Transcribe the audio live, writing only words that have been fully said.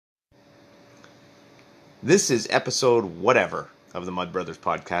This is episode whatever of the Mud Brothers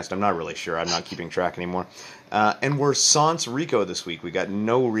podcast. I'm not really sure. I'm not keeping track anymore. And we're sans Rico this week. We got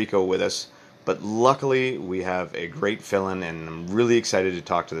no Rico with us, but luckily we have a great fill-in, and I'm really excited to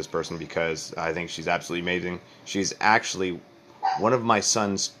talk to this person because I think she's absolutely amazing. She's actually one of my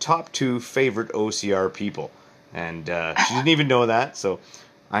son's top 2 favorite OCR people, and she didn't even know that. So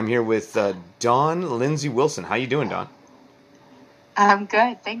I'm here with Dawn Lindsay Wilson. How you doing, Dawn? I'm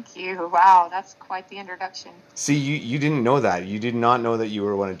good, thank you. Wow, that's quite the introduction. See, you didn't know that. You did not know that you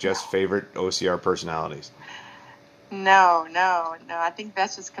were one of Jeff's favorite OCR personalities. No. I think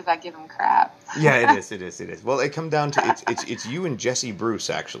that's just because I give him crap. Yeah, it is. Well, it come down to it's you and Jesse Bruce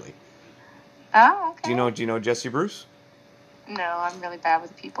actually. Oh, okay. Do you know Jesse Bruce? No, I'm really bad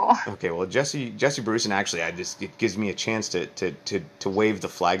with people. Okay, well Jesse Bruce, and actually it gives me a chance to wave the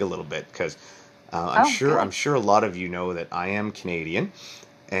flag a little bit because I'm sure a lot of you know that I am Canadian,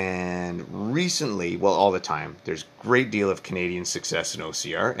 and recently, well, all the time, there's a great deal of Canadian success in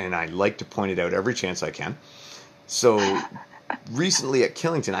OCR, and I like to point it out every chance I can. So recently at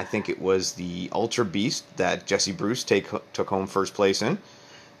Killington, I think it was the Ultra Beast that Jesse Bruce took home first place in.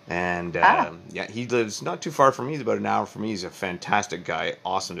 And yeah, he lives not too far from me. He's about an hour from me. He's a fantastic guy,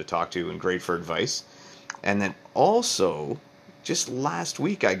 awesome to talk to, and great for advice. And then also, just last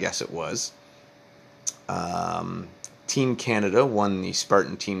week, I guess it was, Team Canada won the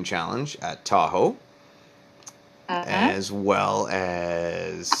Spartan Team Challenge at Tahoe, as well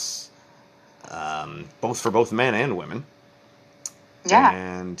as both men and women. Yeah.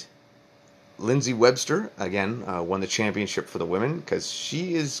 And Lindsay Webster, again, won the championship for the women because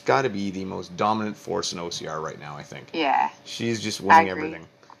she has got to be the most dominant force in OCR right now, I think. Yeah. She's just winning everything.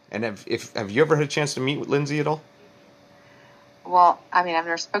 And have you ever had a chance to meet with Lindsay at all? Well, I mean, I've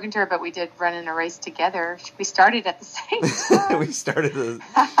never spoken to her, but we did run in a race together. We started at the same time.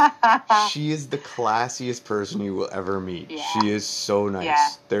 She is the classiest person you will ever meet. Yeah. She is so nice. Yeah.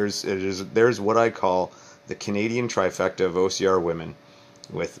 There's what I call the Canadian trifecta of OCR women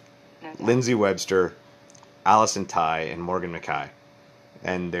with Lindsay Webster, Allison Ty, and Morgan Mackay.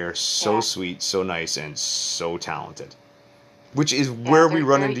 And they're so sweet, so nice, and so talented. Which is where we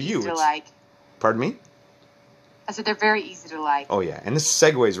run into you. Pardon me? I said they're very easy to like. Oh, yeah. And this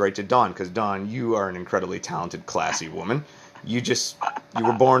segues right to Dawn, because Dawn, you are an incredibly talented, classy woman. You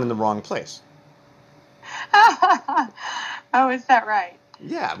were born in the wrong place. Oh, is that right?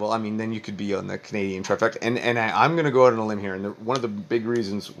 Yeah, well, I mean, then you could be on the Canadian trifecta. And I'm going to go out on a limb here. And one of the big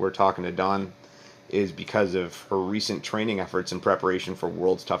reasons we're talking to Dawn is because of her recent training efforts in preparation for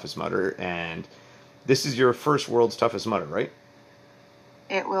World's Toughest Mudder. And this is your first World's Toughest Mudder, right?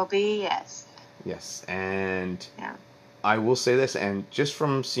 It will be, yes. Yes, and yeah. I will say this, and just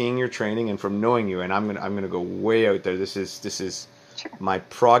from seeing your training and from knowing you, and I'm gonna go way out there. This is sure. My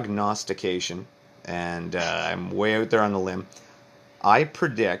prognostication, and I'm way out there on the limb. I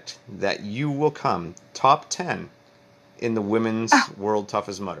predict that you will come top 10 in the women's World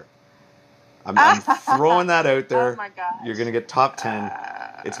Toughest Mudder. I'm throwing that out there. Oh my gosh. You're gonna get top 10.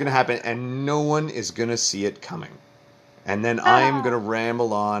 It's gonna happen, and no one is gonna see it coming. And then I'm going to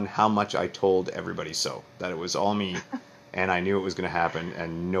ramble on how much I told everybody so. That it was all me, and I knew it was going to happen,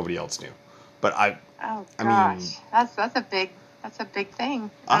 and nobody else knew. But I mean... That's a big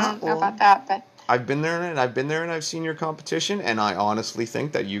thing. I don't know about that, but... I've been there, and I've seen your competition, and I honestly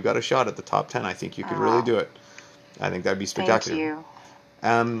think that you got a shot at the top 10. I think you could really do it. I think that'd be spectacular.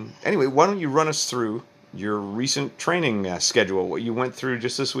 Thank you. Anyway, why don't you run us through your recent training schedule, what you went through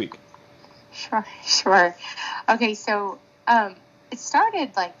just this week? Sure. Okay, so it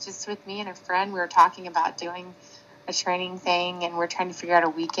started just with me and a friend. We were talking about doing a training thing, and we're trying to figure out a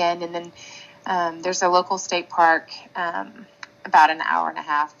weekend. And then there's a local state park about an hour and a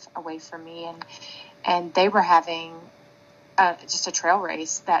half away from me, and they were having just a trail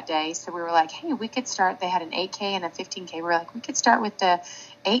race that day. So we were like, hey, we could start. They had an 8K and a 15K. We were like, we could start with the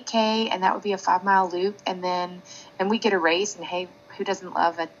 8K, and that would be a 5-mile loop, and we get a race. And hey, who doesn't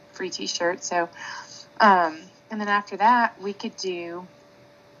love a free t-shirt? So and then after that we could do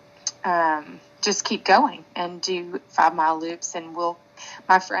just keep going and do 5-mile loops. And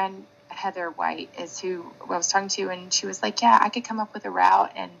my friend Heather White is who I was talking to, and she was like, yeah, I could come up with a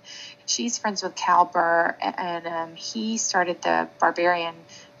route. And she's friends with Cal Burr, and he started the Barbarian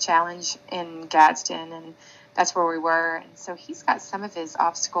Challenge in Gadsden, and that's where we were. And so he's got some of his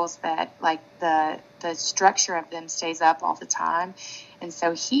obstacles that the structure of them stays up all the time. And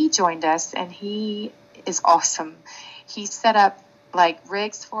so he joined us, and he is awesome. He set up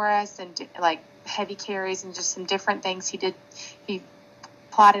rigs for us and heavy carries and just some different things. He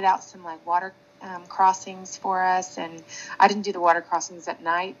plotted out some water crossings for us, and I didn't do the water crossings at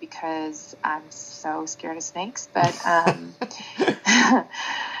night because I'm so scared of snakes. But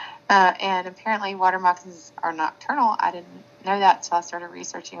and apparently water moccasins are nocturnal. I didn't know that until I started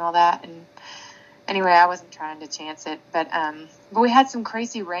researching all that. And anyway, I wasn't trying to chance it, but we had some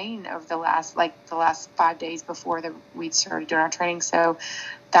crazy rain over the last 5 days before we started doing our training, so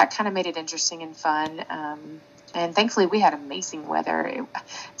that kind of made it interesting and fun. And thankfully, we had amazing weather.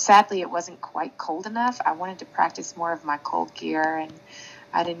 Sadly, it wasn't quite cold enough. I wanted to practice more of my cold gear, and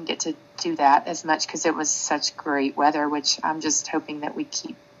I didn't get to do that as much because it was such great weather, which I'm just hoping that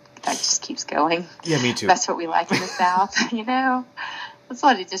that just keeps going. Yeah, me too. That's what we like in the South, you know? Let's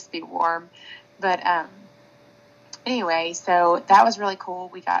let it just be warm. But anyway, so that was really cool.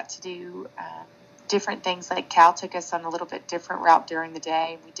 We got to do different things. Like Cal took us on a little bit different route during the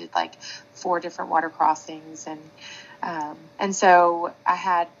day. We did like 4 different water crossings, and so I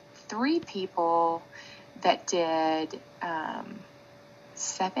had 3 people that did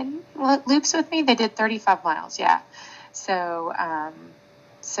 7 loops with me. They did 35 miles. Yeah. So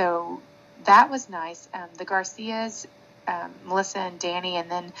that was nice. The Garcias, Melissa and Danny,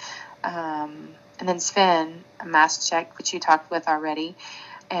 and then Sven, Maschek, which you talked with already.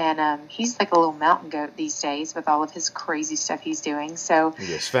 And he's like a little mountain goat these days with all of his crazy stuff he's doing. So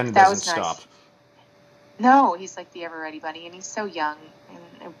yeah, Sven that doesn't was nice. stop. No, he's like the ever ready bunny, and he's so young, and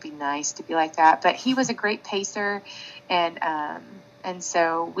it would be nice to be like that. But he was a great pacer, and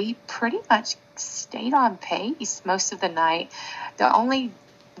so we pretty much stayed on pace most of the night. The only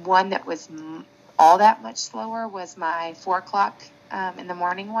one that was all that much slower was my 4 o'clock in the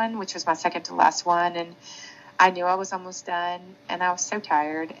morning one, which was my second to last one, and I knew I was almost done, and I was so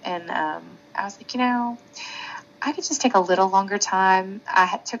tired, and I was like, I could just take a little longer time.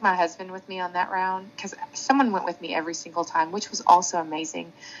 I took my husband with me on that round because someone went with me every single time, which was also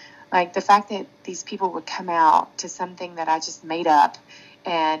amazing. Like the fact that these people would come out to something that I just made up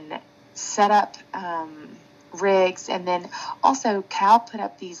and set up rigs, and then also Cal put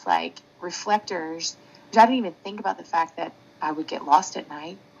up these like reflectors, which I didn't even think about the fact that I would get lost at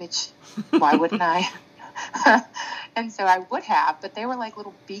night, which why wouldn't I? And so I would have, but they were like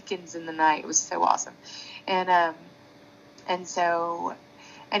little beacons in the night. It was so awesome. And so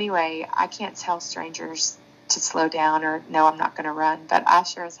anyway, I can't tell strangers to slow down or no, I'm not going to run, but I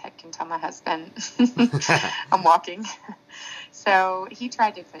sure as heck can tell my husband I'm walking. So he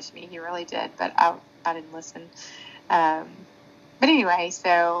tried to push me. He really did, but I didn't listen. But anyway,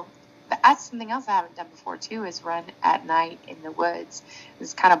 so that's something else I haven't done before too, is run at night in the woods.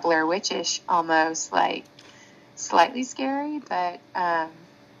 It's kind of Blair Witch-ish almost, like slightly scary, but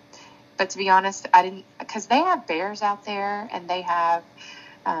to be honest, I didn't, because they have bears out there and they have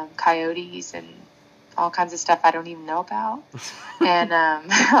coyotes and all kinds of stuff I don't even know about and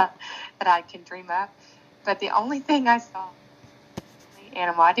that I can dream up. But the only thing I saw,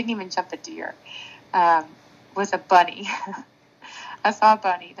 animal, I didn't even jump a deer, was a bunny. I saw a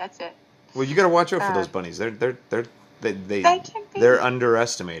bunny. That's it. Well, you got to watch out for those bunnies. They're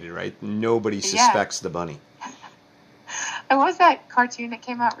underestimated, right? Nobody suspects the bunny. And what was that cartoon that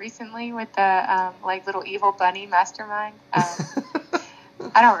came out recently with the like little evil bunny mastermind? I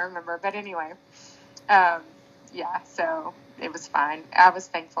don't remember, but anyway, yeah. So it was fine. I was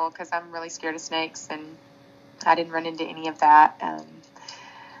thankful because I'm really scared of snakes, and I didn't run into any of that.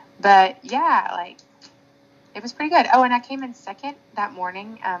 But yeah, like it was pretty good. Oh, and I came in second that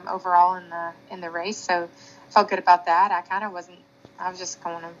morning overall in the race, so I felt good about that. I was just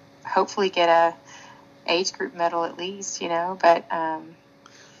going to hopefully get a age group medal at least, but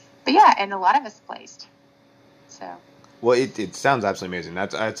yeah, and a lot of us placed. So. Well, it sounds absolutely amazing.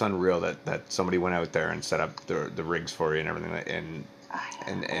 That's unreal that somebody went out there and set up the rigs for you and everything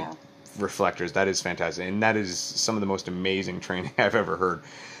and reflectors. That is fantastic, and that is some of the most amazing training I've ever heard.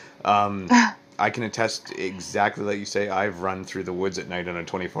 I can attest exactly like you say. I've run through the woods at night on a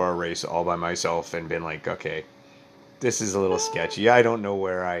 24-hour race all by myself and been like, okay, this is a little sketchy. I don't know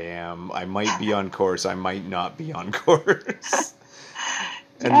where I am. I might be on course. I might not be on course.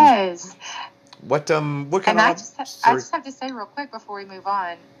 Yes. What kind and of... I just have to say real quick before we move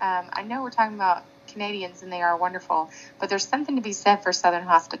on, I know we're talking about Canadians and they are wonderful, but there's something to be said for Southern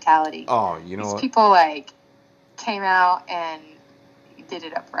hospitality. Oh, you know These what? people came out and did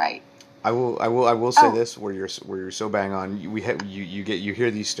it up right. I will say this where you're so bang on. You hear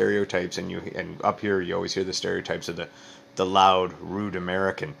these stereotypes and up here you always hear the stereotypes of the loud, rude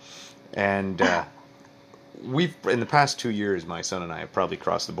American, and we've in the past 2 years, my son and I have probably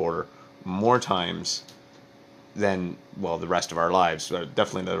crossed the border more times than the rest of our lives,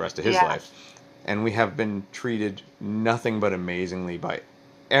 definitely the rest of his life, and we have been treated nothing but amazingly by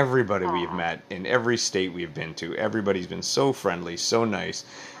everybody we've Aw. met in every state we've been to. Everybody's been so friendly, so nice.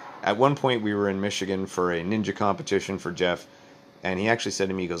 At one point, we were in Michigan for a ninja competition for Jeff, and he actually said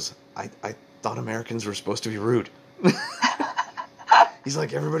to me, he goes, I thought Americans were supposed to be rude. He's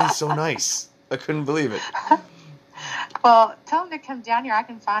like, everybody's so nice. I couldn't believe it. Well, tell them to come down here. I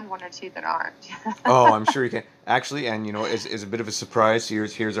can find one or two that aren't. Oh, I'm sure you can. Actually, and you know, as a bit of a surprise,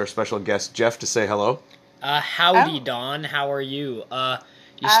 here's our special guest, Jeff, to say hello. Howdy, Dawn. How are you?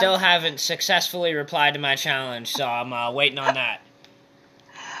 You still haven't successfully replied to my challenge, so I'm waiting on that.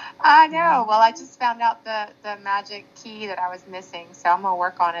 I know. Well, I just found out the magic key that I was missing, so I'm going to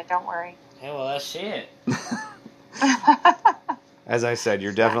work on it. Don't worry. Hey, well, let's see it. As I said,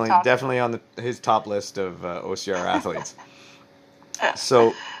 you're definitely on his top list of OCR athletes.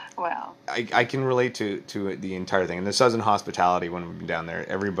 So, well, I can relate to the entire thing. And this is in hospitality when we've been down there.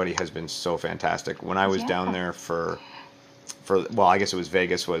 Everybody has been so fantastic. When I was down there for well, I guess it was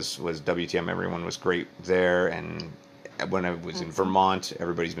Vegas was WTM. Everyone was great there, and when I was in Vermont,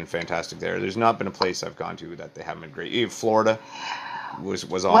 everybody's been fantastic there. There's not been a place I've gone to that they haven't been great. Even Florida was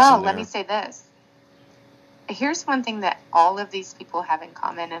awesome. Well, there. Let me say this. Here's one thing that all of these people have in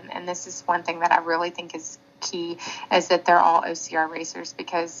common, and this is one thing that I really think is key, is that they're all OCR racers,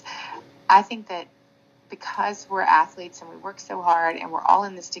 because I think that because we're athletes and we work so hard and we're all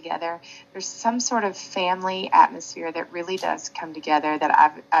in this together, there's some sort of family atmosphere that really does come together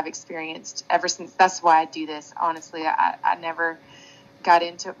that I've experienced ever since. That's why I do this. Honestly, I never got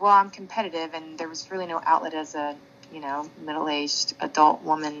into, well, I'm competitive, and there was really no outlet as a, middle-aged adult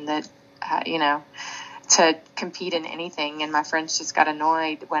woman that, to compete in anything. And my friends just got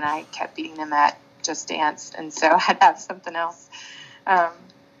annoyed when I kept beating them at Just Dance. And so I had to have something else.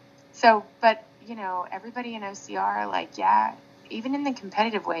 But everybody in OCR, even in the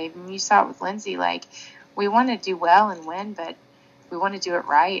competitive way, and you saw it with Lindsay, we want to do well and win, but we want to do it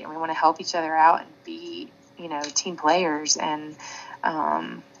right, and we want to help each other out and be, team players. And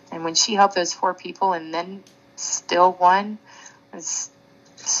when she helped those 4 people and then still won, it's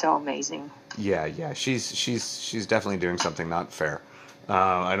so amazing. Yeah, she's definitely doing something not fair.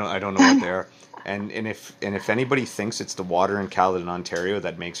 I don't know what they are. And if anybody thinks it's the water in Caledon, Ontario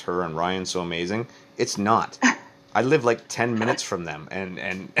that makes her and Ryan so amazing, it's not. I live 10 minutes from them,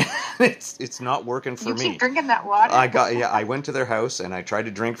 and it's not working for me. You keep drinking that water? I went to their house and I tried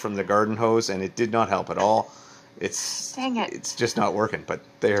to drink from the garden hose, and it did not help at all. Dang it. It's just not working, but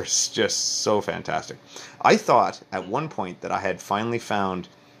they're just so fantastic. I thought at one point that I had finally found,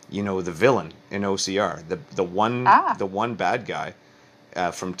 the villain in OCR, the one bad guy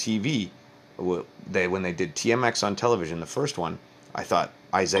from TV. When they did TMX on television, the first one, I thought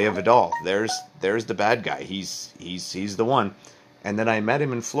Isaiah Vidal. There's the bad guy. He's the one. And then I met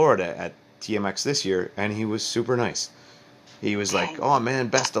him in Florida at TMX this year, and he was super nice. He was like, "Oh man,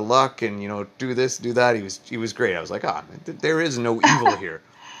 best of luck," and do this, do that. He was great. I was like, there is no evil here.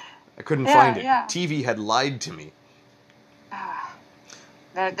 I couldn't find it. Yeah. TV had lied to me.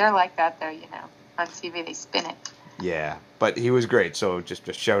 They're like that though, on TV they spin it. Yeah, but he was great. So just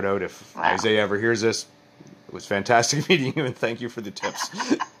a shout out if Isaiah ever hears this. It was fantastic meeting you, and thank you for the tips.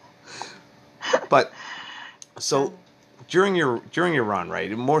 But so during your run, right,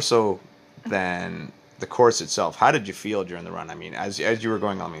 more so than the course itself, how did you feel during the run? I mean, as you were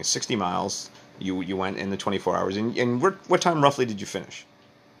going on, 60 miles, you went in the 24 hours, and what time roughly did you finish?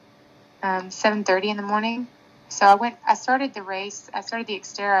 7:30 in the morning. So I started the the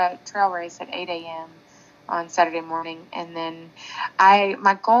Xterra trail race at 8 a.m. on Saturday morning. And then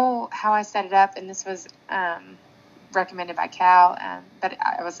my goal, how I set it up, and this was recommended by Cal, but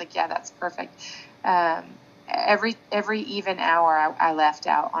I was like, yeah, that's perfect. Every even hour I left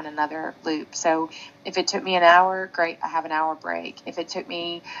out on another loop. So if it took me an hour, great, I have an hour break. If it took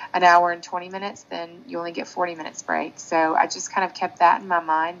me an hour and 20 minutes, then you only get 40 minutes break. So I just kind of kept that in my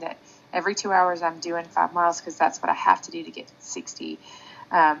mind, that every 2 hours I'm doing 5 miles, because that's what I have to do to get to 60.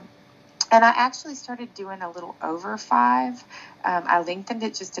 And I actually started doing a little over 5. I lengthened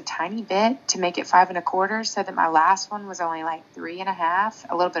it just a tiny bit to make it 5 1/4, so that my last one was only 3 1/2,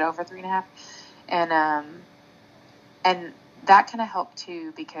 a little bit over 3 1/2. And that kind of helped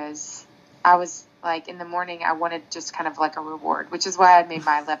too, because I was in the morning, I wanted just kind of a reward, which is why I made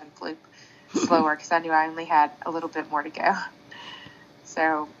my 11th loop slower, because I knew I only had a little bit more to go.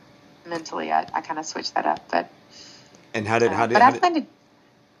 So mentally, I kind of switched that up. And how did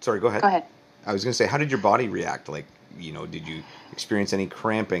sorry, go ahead. Go ahead. I was going to say, how did your body react? Did you experience any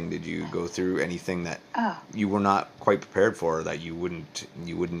cramping? Did you go through anything that you were not quite prepared for, that you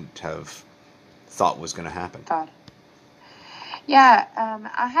wouldn't have thought was going to happen? Yeah,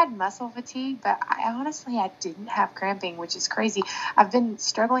 I had muscle fatigue, but I didn't have cramping, which is crazy. I've been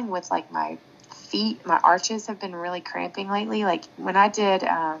struggling with like my feet, my arches have been really cramping lately. Like when I did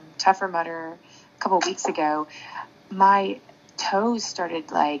Tougher Mudder a couple of weeks ago, my toes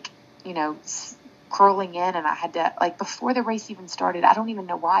started like, curling in, and I had to, like, before the race even started, I don't even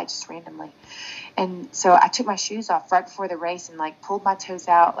know why, just randomly. And so I took my shoes off right before the race and like pulled my toes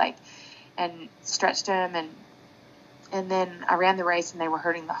out, like, and stretched them, and then I ran the race and they were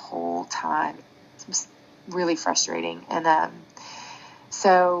hurting the whole time. It was really frustrating. And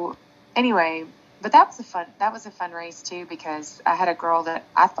so anyway, but that was a fun race too, because I had a girl that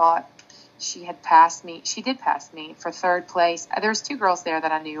I thought she had passed me. She did pass me for third place. There was 2 girls there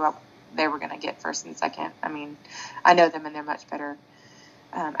that I knew they were going to get first and second. I mean, I know them and they're much better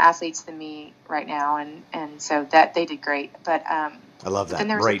athletes than me right now, and so that they did great. But I love that. Then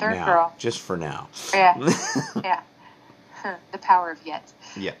there was right a third now, girl. just for now. Yeah, yeah. The power of yet.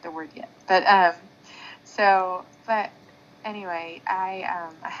 Yeah. The word yet. But anyway, I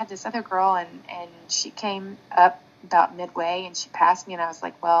had this other girl, and she came up about midway, and she passed me, and I was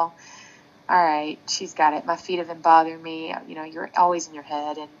like, well, all right, she's got it. My feet have been bothering me. You're always in your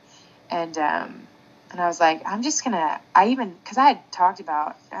head, and I was like, I'm just gonna. Because I had talked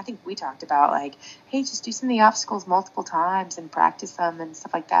about, I think we talked about, like, hey, just do some of the obstacles multiple times and practice them and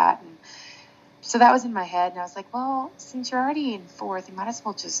stuff like that, and so that was in my head, and I was like, well, since you're already in 4th, you might as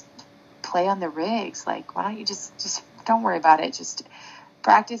well just play on the rigs. Like, why don't you just don't worry about it. Just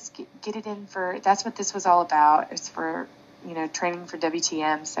practice, get it in that's what this was all about. It's for, training for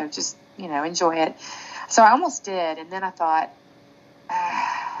WTM. So just, enjoy it. So I almost did. And then I thought,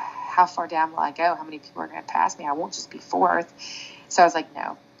 how far down will I go? How many people are going to pass me? I won't just be 4th. So I was like,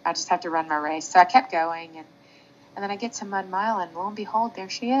 no, I just have to run my race. So I kept going. And then I get to Mud Mile, and lo and behold, there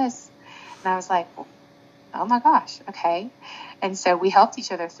she is. And I was like, oh my gosh, okay. And so we helped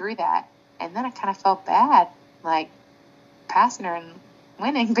each other through that. And then I kind of felt bad, like, passing her and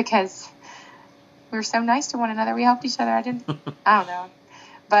winning, because we were so nice to one another. We helped each other. I don't know.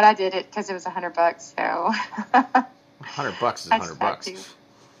 But I did it because it was $100, so. $100 is $100.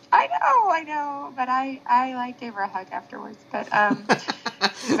 I know. But I gave her a hug afterwards. But,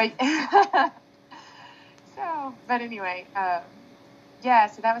 but anyway, yeah,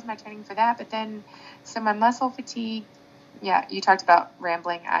 so that was my training for that. But then, so my muscle fatigue, yeah, you talked about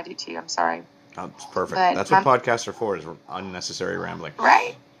rambling. I do too. I'm sorry. It's perfect. But that's what podcasts are for, is unnecessary rambling.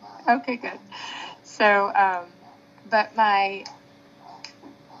 Right? Okay, good. So, but my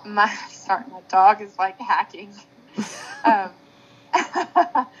dog is like hacking. I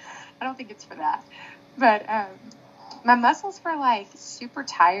don't think it's for that. But my muscles were like super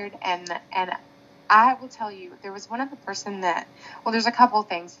tired, and I will tell you, there was one other person there's a couple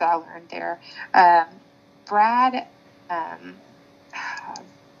things that I learned there. Brad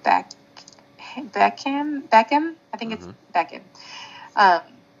Beckham, I think it's Beckham,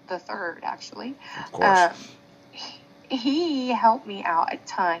 the third, actually. Of course. He helped me out a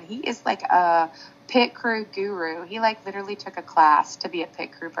ton. He is like a pit crew guru. He like literally took a class to be a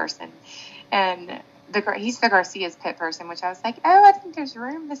pit crew person, and he's the Garcia's pit person, which I was like, oh, I think there's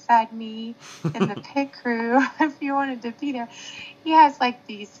room beside me in the pit crew if you wanted to be there. He has like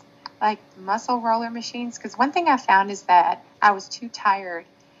these like muscle roller machines, because one thing I found is that I was too tired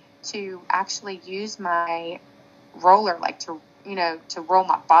to actually use my roller, like to roll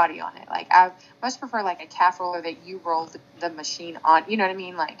my body on it. Like, I much prefer like a calf roller that you roll the machine on. You know what I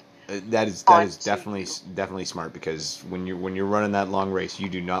mean? Like, that is definitely smart, because when you're running that long race, you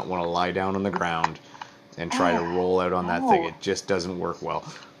do not want to lie down on the ground and try to roll out on that thing. It just doesn't work well.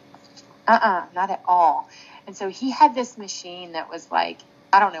 Not at all. And so he had this machine that was like,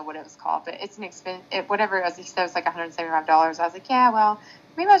 I don't know what it was called, but it's whatever it was. He said it was like $175. I was like, yeah, well,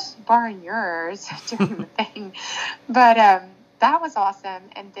 maybe I was just borrowing yours during the thing. But that was awesome.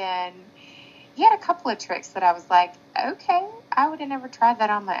 And then he had a couple of tricks that I was like, okay, I would have never tried that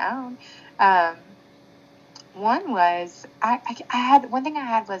on my own. One was, one thing I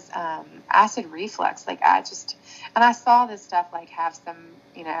had was acid reflux. Like, and I saw this stuff like have some,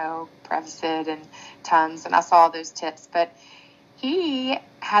 Prevacid and Tums, and I saw those tips, but he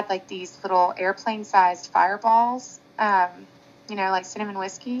had like these little airplane-sized fireballs, like cinnamon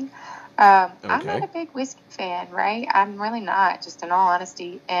whiskey. I'm not a big whiskey fan, right? I'm really not, just in all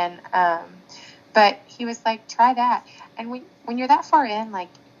honesty. And but he was like, try that. And when you're that far in, like,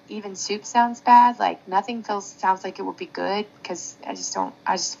 even soup sounds bad. Like, nothing sounds like it would be good, because I just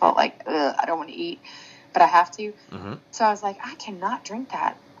felt like, I don't want to eat, but I have to. Mm-hmm. So I was like, I cannot drink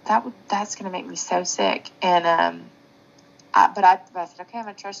that. That's going to make me so sick. And but I said, okay, I'm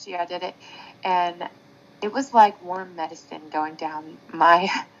going to trust you. I did it. And it was like warm medicine going down my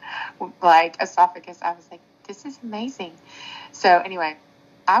like esophagus. I was like, this is amazing. So anyway,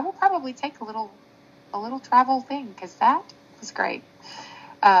 I will probably take a little travel thing because that was great.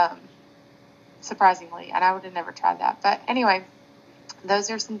 Surprisingly, and I would have never tried that. But anyway,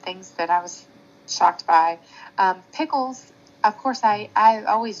 those are some things that I was shocked by. Pickles, of course, I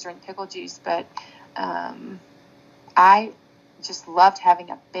always drink pickle juice, but I just loved having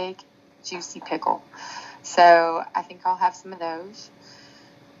a big, juicy pickle. So I think I'll have some of those.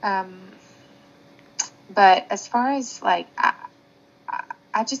 But as far as like,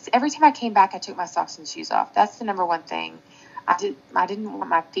 I just, every time I came back, I took my socks and shoes off. That's the number one thing. I didn't want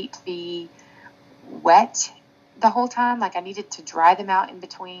my feet to be wet the whole time. Like, I needed to dry them out in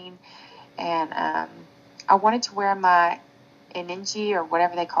between. And I wanted to wear my Inninji or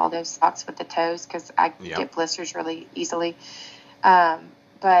whatever they call those socks with the toes because I get blisters really easily.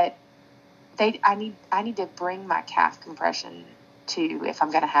 But I need to bring my calf compression too if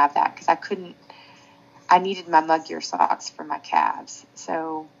I'm going to have that because I needed my mud gear socks for my calves.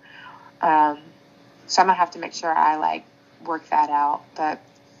 So I'm going to have to make sure I like work that out. But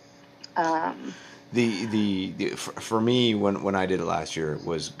for me when I did it last year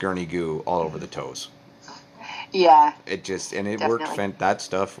was Gurney Goo all over the toes. Yeah. It worked. That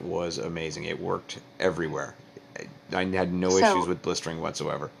stuff was amazing. It worked everywhere. I had no issues with blistering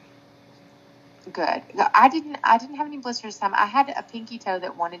whatsoever. Good. I didn't have any blisters this time. I had a pinky toe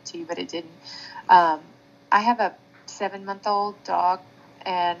that wanted to, but it didn't. I have a 7-month-old dog,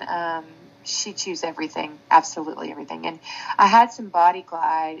 and she chews everything, absolutely everything. And I had some Body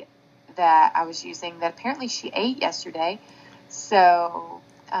Glide that I was using that apparently she ate yesterday. So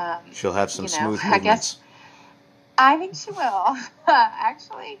she'll have some smooth movements. I think she will,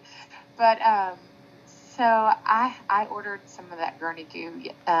 actually. But so I ordered some of that Gurney Goo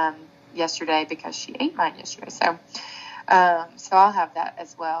yesterday because she ate mine yesterday. So I'll have that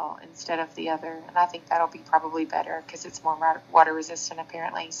as well instead of the other, and I think that'll be probably better because it's more water resistant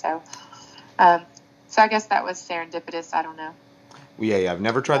apparently. So I guess that was serendipitous. I don't know. Yeah. I've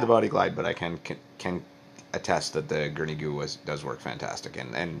never tried the Body Glide, but I can attest that the Gurney Goo does work fantastic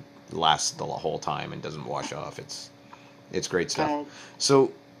and lasts the whole time and doesn't wash off. It's great stuff. Good.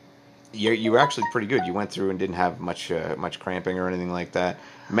 So you were actually pretty good. You went through and didn't have much cramping or anything like that.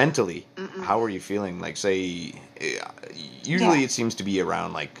 Mentally, how are you feeling? Like, say, usually it seems to be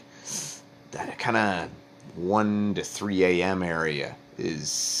around like that kind of 1 to 3 a.m. area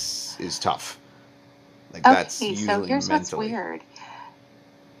is tough. Like that's usually so here's mentally. What's weird.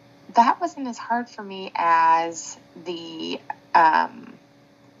 That wasn't as hard for me as the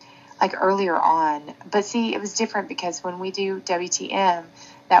like earlier on. But see, it was different because when we do WTM,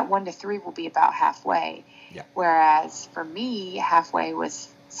 that 1 to 3 will be about halfway. Yeah. Whereas for me, halfway was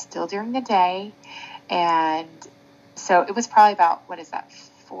still during the day. And so it was probably about,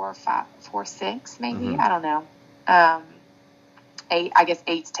 4, 5, 4, 6 maybe? Mm-hmm. I don't know. 8, I guess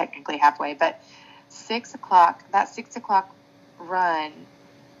 8's technically halfway. But 6 o'clock, that 6 o'clock run,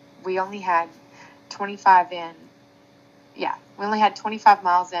 we only had 25 in. Yeah, we only had 25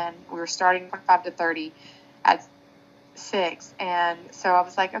 miles in. We were starting 25 to 30 at 6. And so I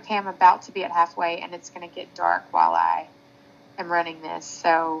was like, okay, I'm about to be at halfway and it's going to get dark while I am running this.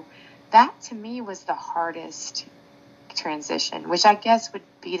 So that to me was the hardest transition, which I guess would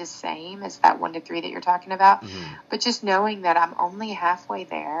be the same as that 1 to 3 that you're talking about. Mm-hmm. But just knowing that I'm only halfway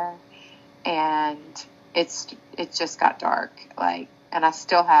there and it just got dark, and I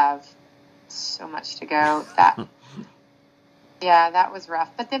still have so much to go. Yeah, that was rough.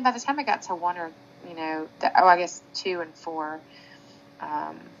 But then by the time I got to 1 or, I guess 2 and 4,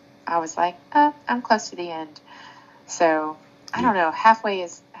 I was like, I'm close to the end. So I don't know. Halfway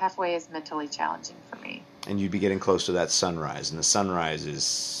is mentally challenging for me. And you'd be getting close to that sunrise, and the sunrise is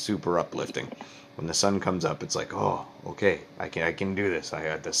super uplifting. When the sun comes up, it's like, oh, okay, I can do this.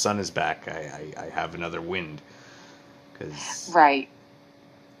 The sun is back. I have another wind. Right.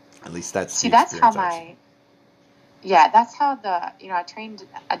 At least that's that's how that's how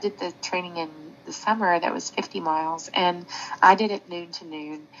I did the training in the summer that was 50 miles, and I did it noon to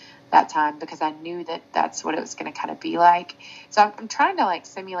noon that time because I knew that that's what it was going to kind of be like. So I'm trying to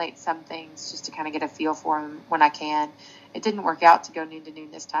simulate some things just to kind of get a feel for them when I can. It didn't work out to go noon to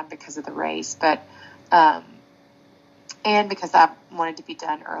noon this time because of the race, but and because I wanted to be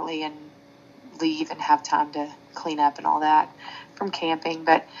done early and leave and have time to clean up and all that from camping.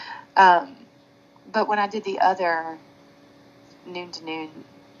 But when I did the other noon to noon,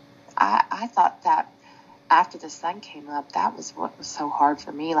 I thought that after the sun came up, that was what was so hard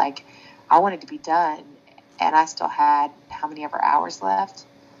for me. I wanted to be done, and I still had how many ever hours left?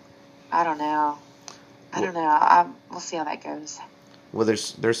 I don't know. I don't know. We'll see how that goes. Well,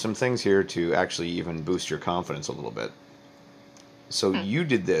 there's some things here to actually even boost your confidence a little bit. So you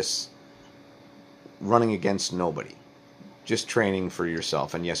did this running against nobody, just training for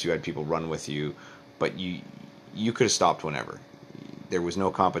yourself. And yes, you had people run with you, but you could have stopped whenever. There was no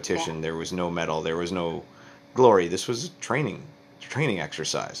competition. Yeah. There was no medal. There was no glory. This was training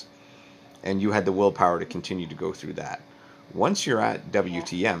exercise, and you had the willpower to continue to go through that. Once you're at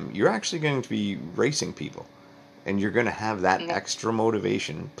WTM, you're actually going to be racing people, and you're going to have that extra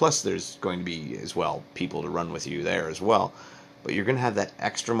motivation. Plus, there's going to be as well people to run with you there as well. But you're going to have that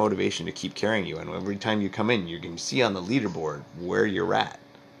extra motivation to keep carrying you. And every time you come in, you can see on the leaderboard where you're at.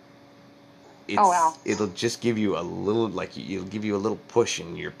 It'll just give you a little, it'll give you a little push,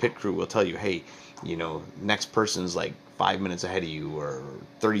 and your pit crew will tell you, hey, next person's 5 minutes ahead of you or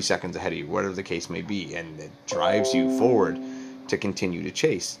 30 seconds ahead of you, whatever the case may be. And it drives you forward to continue to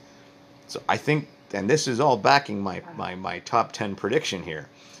chase. So I think, and this is all backing my top 10 prediction here,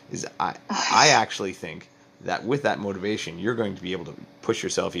 is I actually think that with that motivation, you're going to be able to push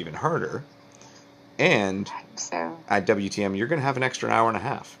yourself even harder. And at WTM, you're going to have an extra hour and a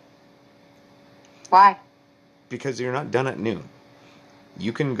half. Why? Because you're not done at noon.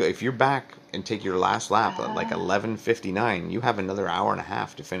 You can go, if you're back and take your last lap at 11:59, you have another hour and a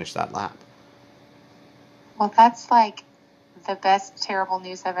half to finish that lap. Well, that's the best terrible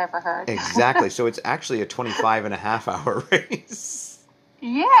news I've ever heard. Exactly. So it's actually a 25 and a half hour race.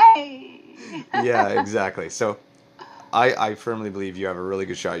 Yay! Yeah, exactly. So I firmly believe you have a really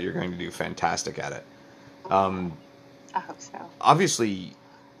good shot. You're going to do fantastic at it. I hope so. Obviously,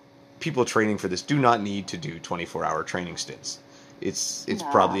 people training for this do not need to do 24-hour training stints. It's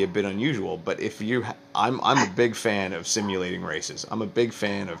probably a bit unusual, but I'm a big fan of simulating races. I'm a big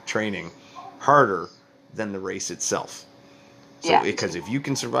fan of training harder than the race itself. So because if you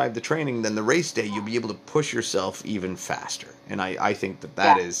can survive the training, then the race day you'll be able to push yourself even faster. And I think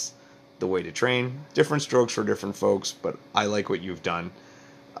that is the way to train. Different strokes for different folks, but I like what you've done.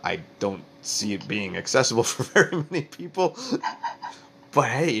 I don't see it being accessible for very many people. But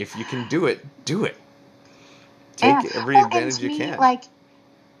hey, if you can do it, do it. Take every advantage you can.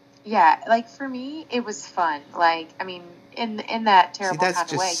 For me, it was fun. In that terrible kind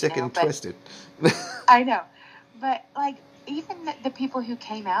of way. That's just sick and twisted. I know. But, even the people who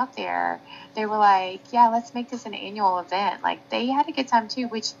came out there, they were let's make this an annual event. They had a good time too,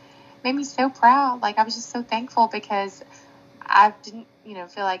 which made me so proud. I was just so thankful because I didn't,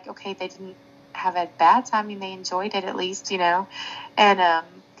 feel okay, they didn't have a bad time. I mean, they enjoyed it at least, and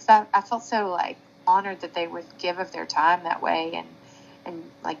because I felt so honored that they would give of their time that way and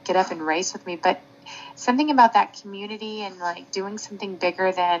get up and race with me. But something about that community and doing something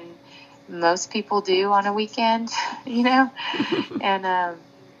bigger than most people do on a weekend, and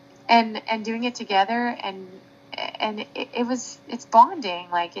doing it together and it's bonding.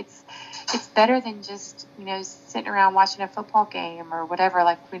 It's better than just, sitting around watching a football game or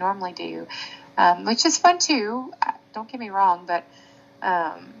whatever we normally do, which is fun too. Don't get me wrong, but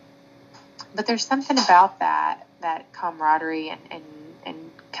there's something about that camaraderie and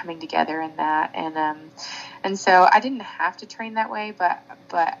coming together and that. And so I didn't have to train that way, but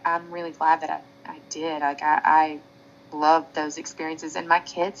I'm really glad that I did. I loved those experiences, and my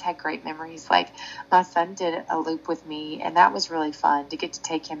kids had great memories. My son did a loop with me, and that was really fun to get to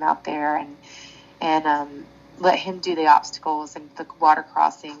take him out there and let him do the obstacles and the water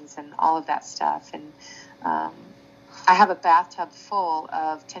crossings and all of that stuff. And I have a bathtub full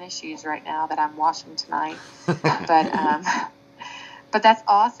of tennis shoes right now that I'm washing tonight. But that's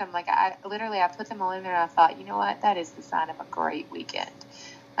awesome. I put them all in there and I thought, you know what? That is the sign of a great weekend.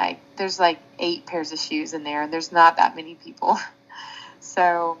 There's 8 pairs of shoes in there and there's not that many people.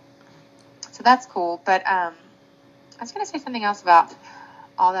 So that's cool. But I was going to say something else about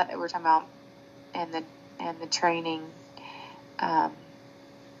all that we're talking about and the training. But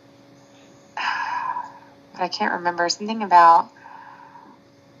I can't remember. Something about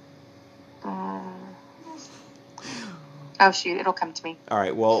oh shoot, it'll come to me. All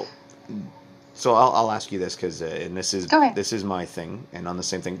right, well, so I'll ask you this because and this is my thing, and on the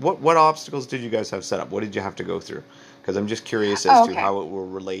same thing. What obstacles did you guys have set up? What did you have to go through? Because I'm just curious as to how it will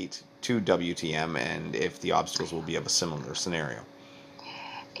relate to WTM and if the obstacles will be of a similar scenario.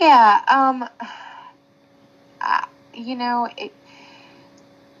 Yeah.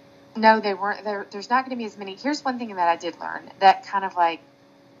 No, they weren't. There's not going to be as many. Here's one thing that I did learn that kind of I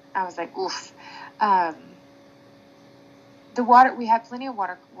was oof. The water, we had plenty of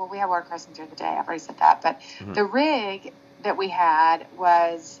water. Well, we had water crossings during the day. I've already said that. But the rig that we had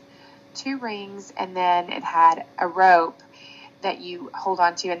was 2 rings, and then it had a rope. that you hold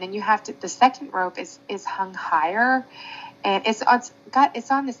on to, and then you have to. The second rope is hung higher, and it's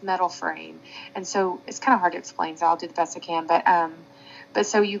on this metal frame, and so it's kind of hard to explain. So I'll do the best I can, but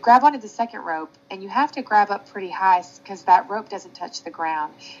so you grab onto the second rope, and you have to grab up pretty high because that rope doesn't touch the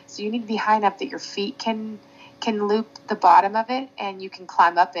ground. So you need to be high enough that your feet can loop the bottom of it, and you can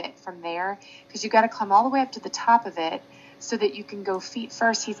climb up it from there, because you got to climb all the way up to the top of it so that you can go feet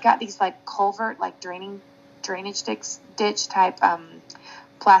first. He's got these like culvert, like drainage ditch type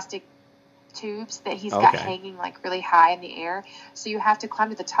plastic tubes that he's got hanging like really high in the air. So you have to climb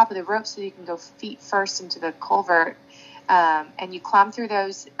to the top of the rope so you can go feet first into the culvert, and you climb through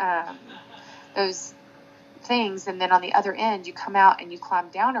those things, and then on the other end you come out and you climb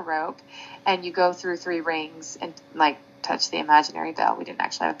down a rope, and you go through 3 rings and like touch the imaginary bell. We didn't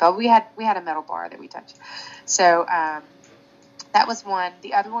actually have a bell. We had a metal bar that we touched. So that was one.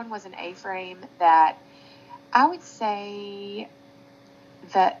 The other one was an A-frame that I would say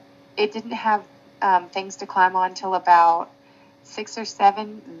that it didn't have things to climb on till about 6 or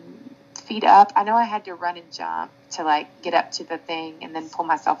 7 feet up. I know I had to run and jump to like get up to the thing and then pull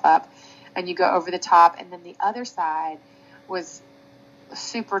myself up, and you go over the top. And then the other side was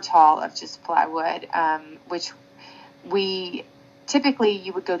super tall of just plywood, which we typically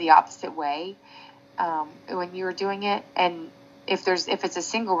you would go the opposite way when you were doing it. And if it's a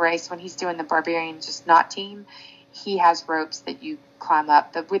single race, when he's doing the Barbarian Just Not team, he has ropes that you climb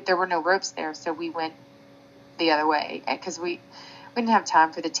up, but there were no ropes there, so we went the other way because we didn't have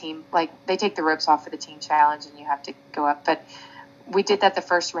time for the team. Like, they take the ropes off for the team challenge and you have to go up, but we did that the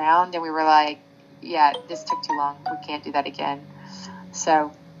first round and we were like, yeah, this took too long, we can't do that again.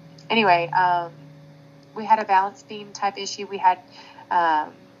 So anyway, we had a balance beam type issue. We had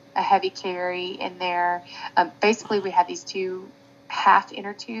a heavy carry in there. Basically we had these 2 half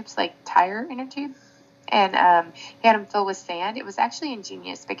inner tubes, like tire inner tube, and he had them filled with sand. It was actually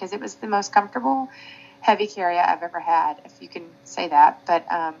ingenious because it was the most comfortable heavy carry I've ever had, if you can say that.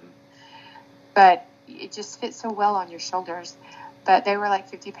 But it just fits so well on your shoulders. But they were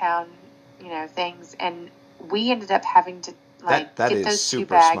like 50-pound, things, and we ended up having to like that get is those super 2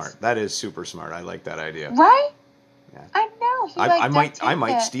 bags. Smart. That is super smart. I like that idea. Right? Yeah. I know. I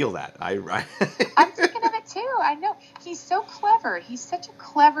might steal that. I'm thinking of it too. I know. He's so clever. He's such a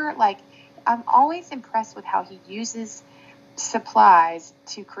clever, I'm always impressed with how he uses supplies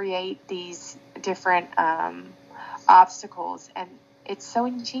to create these different obstacles, and it's so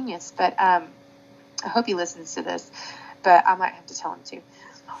ingenious. But I hope he listens to this, but I might have to tell him to.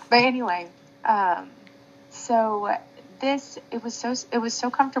 But anyway, so it was so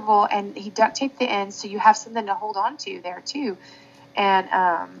comfortable, and he duct taped the ends so you have something to hold on to there too.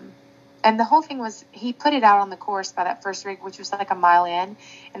 And the whole thing was, he put it out on the course by that first rig, which was like a mile in,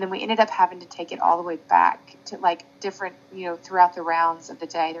 and then we ended up having to take it all the way back to like different, throughout the rounds of the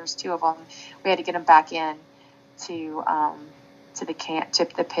day. There's 2 of them. We had to get them back in to the camp, to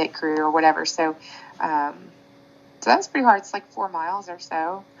the pit crew or whatever. So that was pretty hard. It's like 4 miles or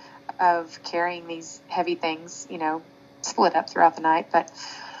so of carrying these heavy things, split up throughout the night. But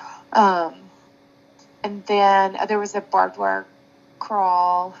and then there was a barbed wire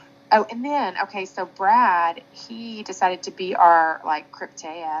crawl. Oh, and then, so Brad, he decided to be our,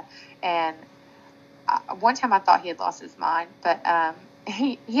 Krypteia, and one time I thought he had lost his mind, but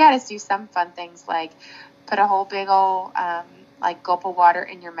he had us do some fun things, like put a whole big old, gulp of water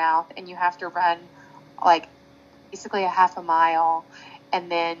in your mouth, and you have to run, basically a half a mile, and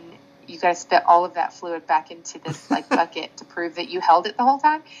then you got to spit all of that fluid back into this, bucket to prove that you held it the whole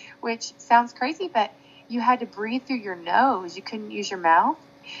time, which sounds crazy, but you had to breathe through your nose. You couldn't use your mouth.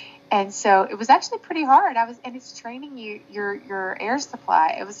 And so it was actually pretty hard. And it's training your air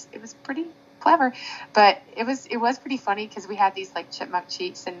supply. It was pretty clever, but it was pretty funny because we had these chipmunk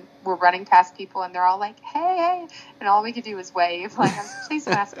cheeks, and we're running past people, and they're all like, "Hey," and all we could do was wave. Please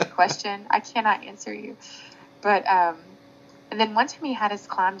don't ask me a question. I cannot answer you. But and then one time he had us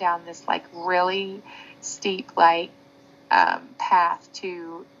climb down this really steep path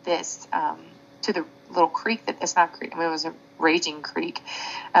to this to the little creek it's not a creek. I mean, it was a raging creek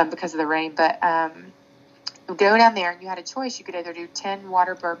because of the rain, but go down there and you had a choice. You could either do 10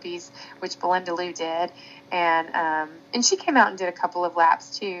 water burpees, which Belinda Lou did, and she came out and did a couple of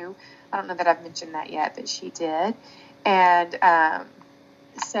laps too. I don't know that I've mentioned that yet, but she did. And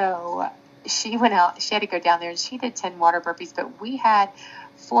so she went out, she had to go down there and she did 10 water burpees, but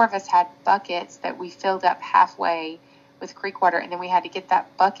 4 of us had buckets that we filled up halfway with creek water, and then we had to get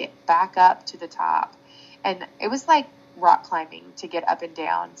that bucket back up to the top. And it was like rock climbing to get up and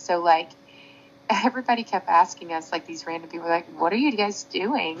down. So everybody kept asking us, these random people were like, "What are you guys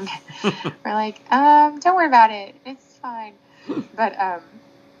doing?" We're like, "Don't worry about it. It's fine." But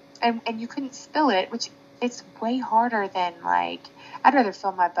and you couldn't spill it, which it's way harder than like I'd rather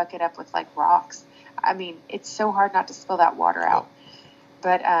fill my bucket up with like rocks. I mean, it's so hard not to spill that water out.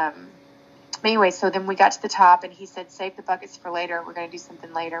 But anyway, so then we got to the top, and he said, "Save the buckets for later. We're going to do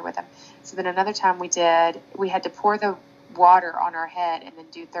something later with them." So then another time we had to pour the water on our head and then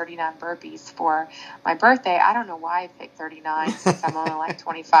do 39 burpees for my birthday. I don't know why I picked 39 since I'm only like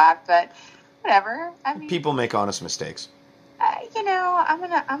 25, but whatever. I mean, people make honest mistakes. I'm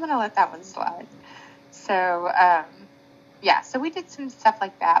gonna let that one slide. So yeah, so we did some stuff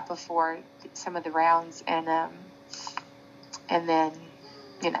like that before some of the rounds, and then and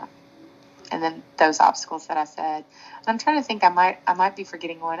then those obstacles that I said. And I'm trying to think. I might be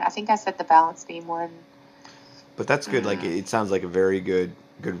forgetting one. I think I said the balance beam one. But that's good. Like it sounds like a very good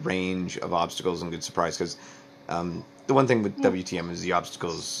range of obstacles and good surprise. Because the one thing with WTM is the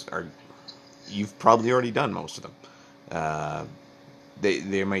obstacles are you've probably already done most of them.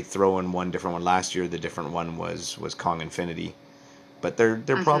 They might throw in one different one. Last year, the different one was Kong Infinity, but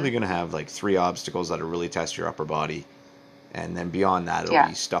they're probably going to have like 3 obstacles that'll really test your upper body, and then beyond that, it'll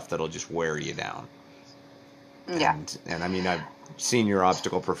be stuff that'll just wear you down. Yeah. And I mean, I've seen your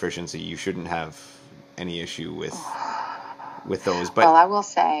obstacle proficiency. You shouldn't have any issue with those. But well, I will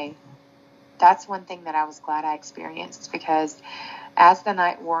say that's one thing that I was glad I experienced, because as the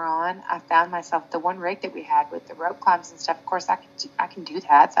night wore on, I found myself, the one rig that we had with the rope climbs and stuff, of course I can do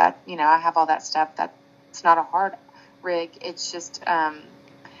that. So I have all that stuff. It's not a hard rig. It's just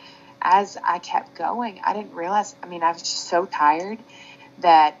as I kept going, I didn't realize, I mean, I was just so tired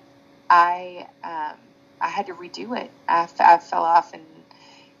that I had to redo it. I fell off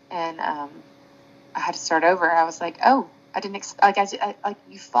and I had to start over. I was like, oh, I didn't like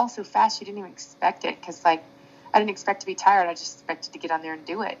you fall so fast you didn't even expect it, because like I didn't expect to be tired. I just expected to get on there and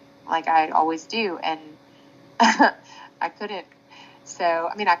do it like I always do, and I couldn't. So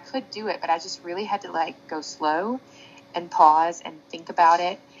I mean, I could do it, but I just really had to like go slow and pause and think about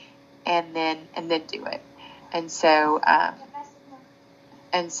it, and then do it. And so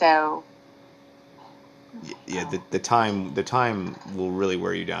yeah, the time will really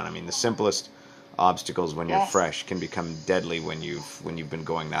wear you down. I mean, the simplest obstacles when you're fresh can become deadly when you've been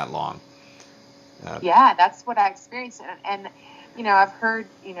going that long. Yeah, that's what I experienced, and I've heard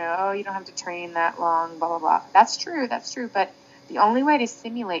oh, you don't have to train that long, blah blah blah. That's true, but the only way to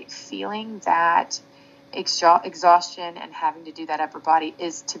simulate feeling that exhaustion and having to do that upper body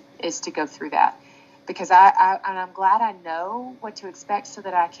is to go through that, because I'm glad I know what to expect, so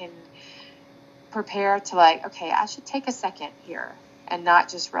that I can prepare to like, okay, I should take a second here and not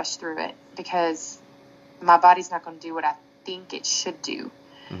just rush through it, because my body's not going to do what I think it should do.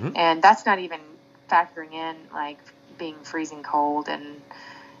 Mm-hmm. And that's not even factoring in like being freezing cold and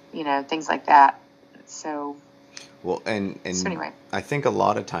things like that. So well, and so anyway, I think a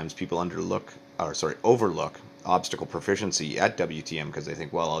lot of times people overlook obstacle proficiency at WTM, because they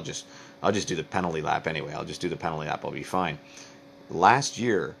think, well, I'll just do the penalty lap anyway. I'll just do the penalty lap. I'll be fine. Last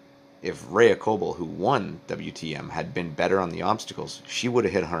year, if Rhea Coble, who won WTM, had been better on the obstacles, she would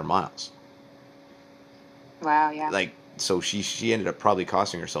have hit 100 miles. Wow, yeah. Like, so she ended up probably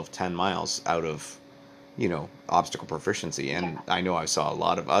costing herself 10 miles out of, obstacle proficiency. And I know I saw a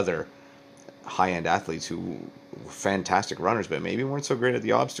lot of other high-end athletes who were fantastic runners, but maybe weren't so great at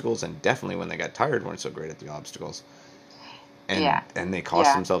the obstacles, and definitely when they got tired weren't so great at the obstacles. And they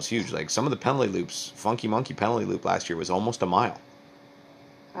cost themselves huge. Like some of the penalty loops, Funky Monkey penalty loop last year was almost a mile.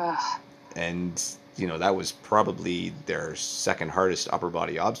 Ugh. And that was probably their second hardest upper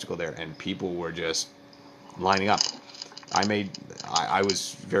body obstacle there, and people were just lining up. I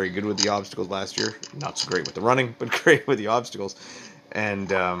was very good with the obstacles last year, not so great with the running, but great with the obstacles,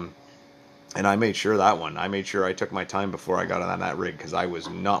 and I made sure I I took my time before I got on that rig, because I was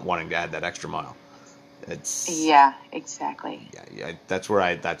not wanting to add that extra mile. Yeah, exactly. Yeah, that's where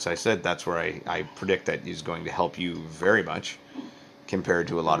I predict that is going to help you very much compared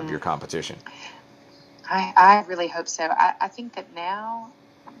to a lot of your competition. I really hope so. I think that now,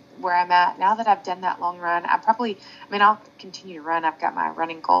 where I'm at, now that I've done that long run, I'll continue to run. I've got my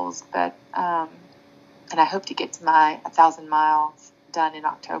running goals, but, and I hope to get to my 1,000 miles done in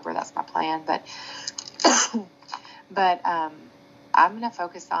October. That's my plan. But, I'm going to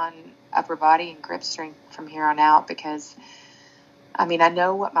focus on upper body and grip strength from here on out, because I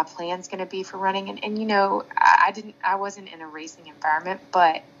know what my plan's going to be for running, and I wasn't in a racing environment,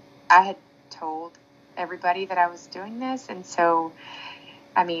 but I had told everybody that I was doing this, and so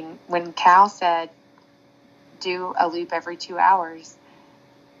when Cal said do a loop every 2 hours,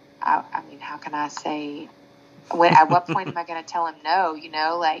 how can I say, at what point am I going to tell him no?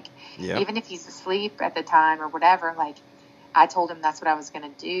 Even if he's asleep at the time or whatever, like I told him that's what I was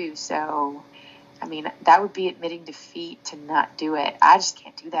going to do. So, I mean, that would be admitting defeat to not do it. I just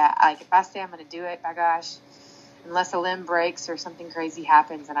can't do that. Like, if I say I'm going to do it, my gosh, unless a limb breaks or something crazy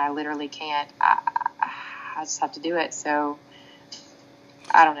happens and I literally can't, I just have to do it. So,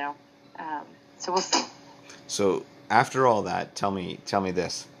 I don't know. So we'll see. So after all that, tell me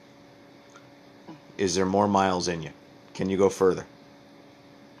this: is there more miles in you? Can you go further?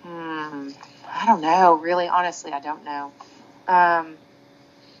 I don't know. Really, honestly, I don't know.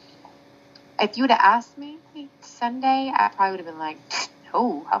 If you would have asked me Sunday, I probably would have been like,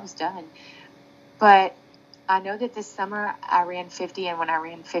 "No, I was done." But I know that this summer I ran 50, and when I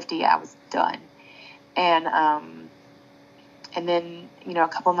ran 50, I was done. And then, a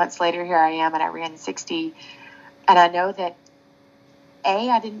couple months later, here I am, and I ran 60. And I know that,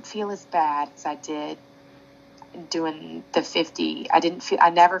 I didn't feel as bad as I did doing the 50. I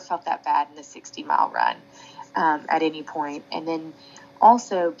never felt that bad in the 60-mile run at any point. And then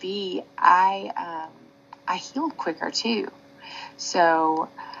also, B, I healed quicker, too. So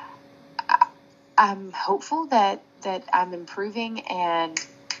I'm hopeful that I'm improving and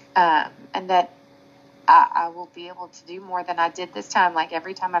that I will be able to do more than I did this time. Like,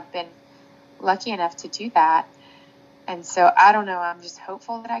 every time I've been lucky enough to do that. And so I don't know. I'm just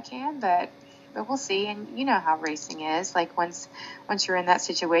hopeful that I can, but we'll see. And you know how racing is. Like, once you're in that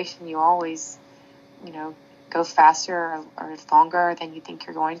situation, you always, go faster or longer than you think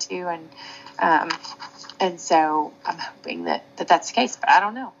you're going to. And so I'm hoping that that's the case, but I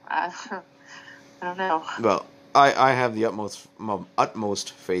don't know. I don't know. Well, I have the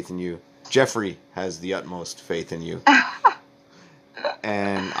utmost faith in you. Jeffrey has the utmost faith in you.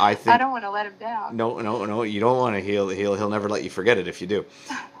 And I think I don't want to let him down. No, you don't want to. He'll never let you forget it if you do.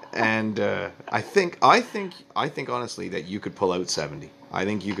 And I think honestly that you could pull out 70. I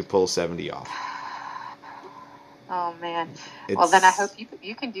think you could pull 70 off. Oh man. Well, then I hope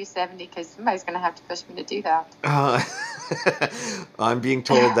you can do 70, because somebody's going to have to push me to do that. I'm being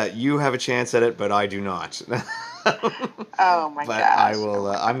told that you have a chance at it, but I do not. Oh my gosh. But I will.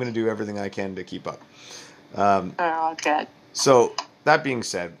 I'm going to do everything I can to keep up. Oh, good. So that being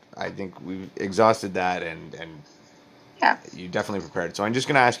said, I think we've exhausted that, and yeah, you definitely prepared. So I'm just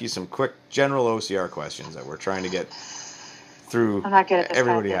going to ask you some quick general OCR questions that we're trying to get through. I'm not good at this.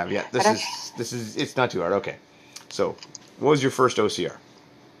 Everybody have. Yeah, this is. It's not too hard. Okay. So, what was your first OCR?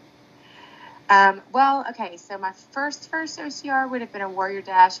 Well, okay. So my first OCR would have been a Warrior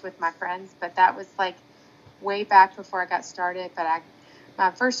Dash with my friends, but that was like way back before I got started. But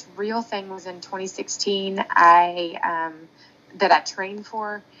my first real thing was in 2016. That I trained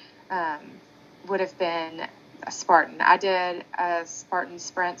for would have been a Spartan. I did a Spartan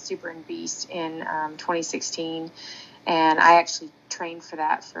Sprint Super and Beast in 2016, and I actually trained for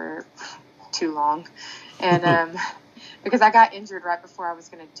that for too long, and because I got injured right before I was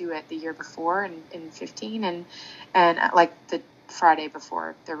going to do it the year before in 15, and like the Friday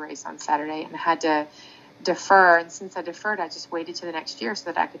before the race on Saturday, and I had to defer. And since I deferred, I just waited to the next year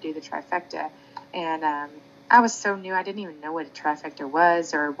so that I could do the trifecta. And I was so new, I didn't even know what a trifecta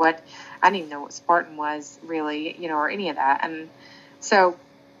was, or I didn't even know what Spartan was really, or any of that. And so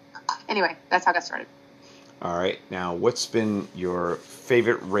anyway, that's how I got started. All right. Now, what's been your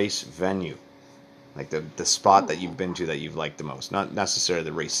favorite race venue? Like the spot that you've been to that you've liked the most? Not necessarily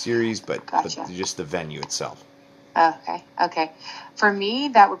the race series, but just the venue itself. Okay. For me,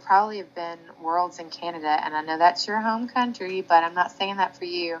 that would probably have been Worlds in Canada, and I know that's your home country, but I'm not saying that for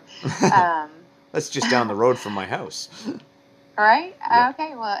you. That's just down the road from my house. Right? Yeah.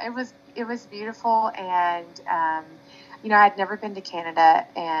 Okay. Well, it was beautiful, and I'd never been to Canada,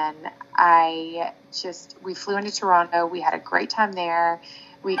 and we flew into Toronto. We had a great time there.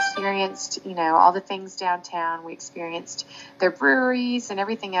 We experienced, all the things downtown. We experienced their breweries and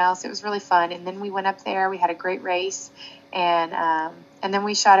everything else. It was really fun. And then we went up there. We had a great race, and then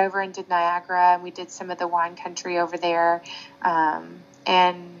we shot over and did Niagara, and we did some of the wine country over there,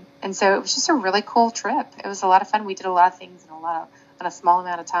 and so it was just a really cool trip. It was a lot of fun. We did a lot of things in a small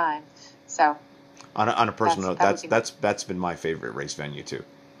amount of time. So on a personal note, that's been my favorite race venue too.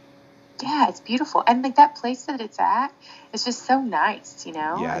 Yeah, it's beautiful, and like that place that it's at, it's just so nice,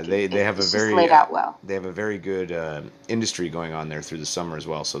 Yeah, like they have it's just laid out well. They have a very good industry going on there through the summer as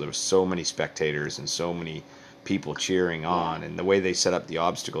well. So there were so many spectators and so many people cheering on, and the way they set up the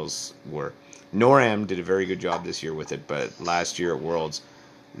obstacles were. NORAM did a very good job this year with it, but last year at Worlds,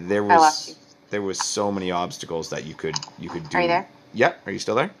 there was so many obstacles that you could do. Are you there? Yep. Are you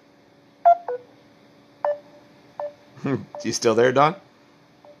still there? You still there, Don?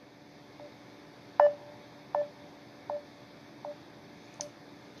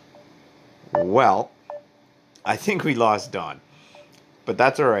 Well, I think we lost Dawn. But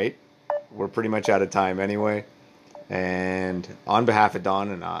that's all right. We're pretty much out of time anyway. And on behalf of Dawn,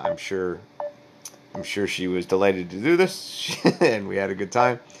 and I'm sure she was delighted to do this, and we had a good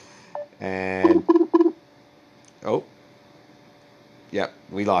time. And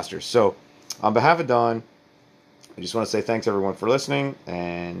we lost her. So, on behalf of Dawn, I just want to say thanks everyone for listening,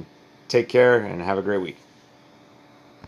 and take care and have a great week.